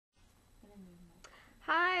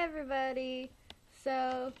Hi everybody!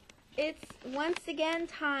 So, it's once again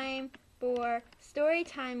time for story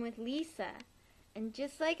time with Lisa. And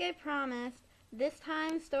just like I promised, this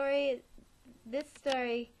story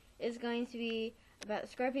is going to be about the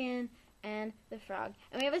scorpion and the frog.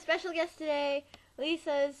 And we have a special guest today,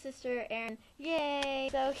 Lisa's sister Erin. Yay!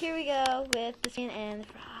 So here we go with the scorpion and the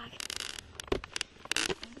frog.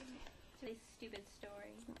 It's a stupid story.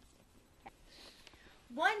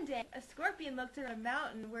 One day, a scorpion looked at a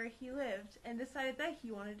mountain where he lived and decided that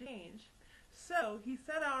he wanted to change. So, he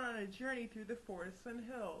set out on a journey through the forests and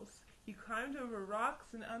hills. He climbed over rocks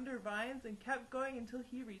and under vines and kept going until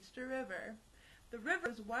he reached a river. The river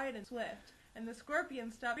was wide and swift, and the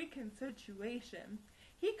scorpion stopped to reconsider the situation.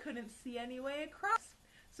 He couldn't see any way across,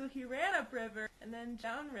 so he ran upriver and then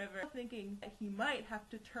downriver, thinking that he might have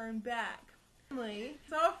to turn back. Suddenly, he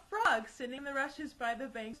saw a frog sitting in the rushes by the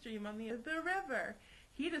bank stream on the edge of the river.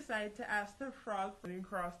 He decided to ask the frog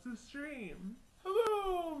across the stream.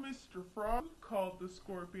 "Hello, Mr. Frog," called the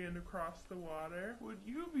scorpion across the water. "Would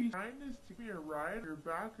you be kind as to give me a ride on your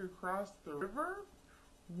back across the river?"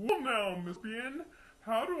 "Well now, Miss Scorpion,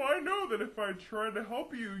 how do I know that if I try to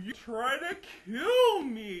help you, you try to kill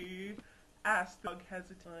me?" asked the frog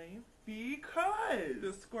hesitantly. "Because,"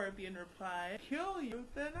 the scorpion replied, "kill you,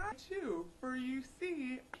 then I too, for you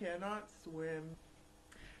see, I cannot swim."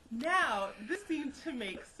 Now, this seemed to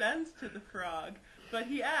make sense to the frog, but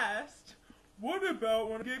he asked, "What about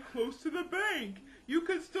when I get close to the bank? You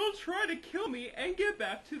could still try to kill me and get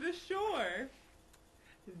back to the shore."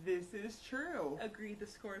 "This is true," agreed the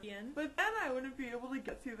scorpion, "but then I wouldn't be able to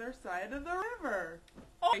get to the other side of the river."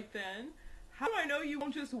 "Alright then, how do I know you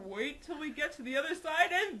won't just wait till we get to the other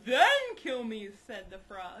side and then kill me?" said the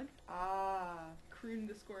frog. "Ah," crooned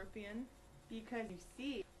the scorpion. "Because you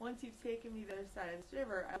see, once you've taken me to the other side of this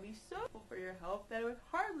river, I'll be so grateful for your help that it would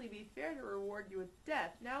hardly be fair to reward you with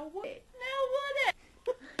death. Now would it?"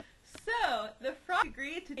 So, the frog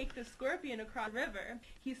agreed to take the scorpion across the river.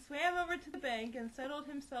 He swam over to the bank and settled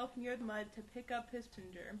himself near the mud to pick up his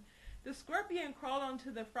tinder. The scorpion crawled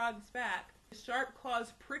onto the frog's back, his sharp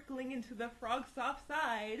claws prickling into the frog's soft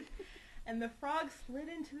side, and the frog slid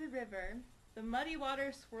into the river. The muddy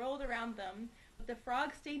water swirled around them, but the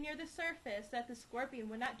frog stayed near the surface so that the scorpion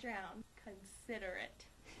would not drown. Considerate.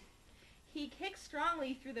 He kicked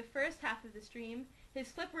strongly through the first half of the stream,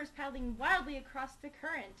 his flippers paddling wildly across the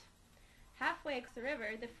current. Halfway across the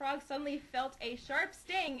river, the frog suddenly felt a sharp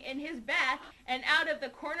sting in his back, and out of the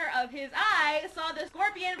corner of his eye saw the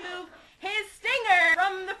scorpion move his stinger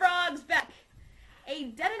from the frog's back. A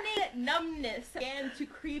deadening numbness began to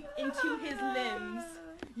creep into his limbs.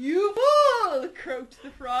 "You fool!" croaked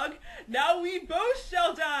the frog. "Now we both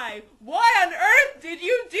shall die! Why on earth did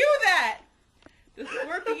you do that?" The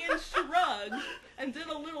scorpion shrugged and did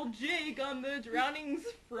a little jig on the drowning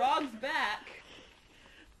frog's back.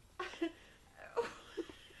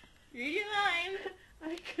 Read your line.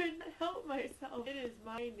 "I couldn't help myself. It is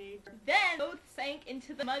my nature." Then both sank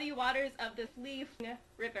into the muddy waters of the fleeing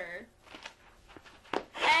river.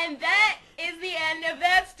 And that is the end of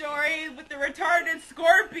that story with the retarded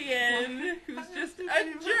scorpion who's just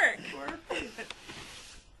a jerk.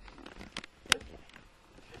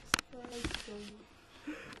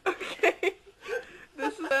 Okay,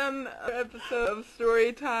 this is an episode of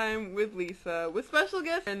Story Time with Lisa with special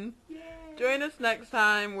guest. And join us next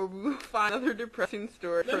time where we will find another depressing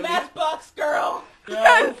story. The Matchbox Girl.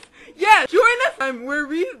 Yes. Join us where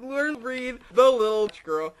we read The Little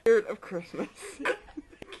Girl, Spirit of Christmas.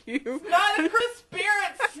 Thank you. It's not a Christmas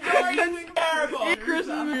spirit story. It's terrible.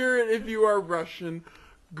 Christmas spirit if you are Russian.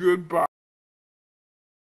 Goodbye.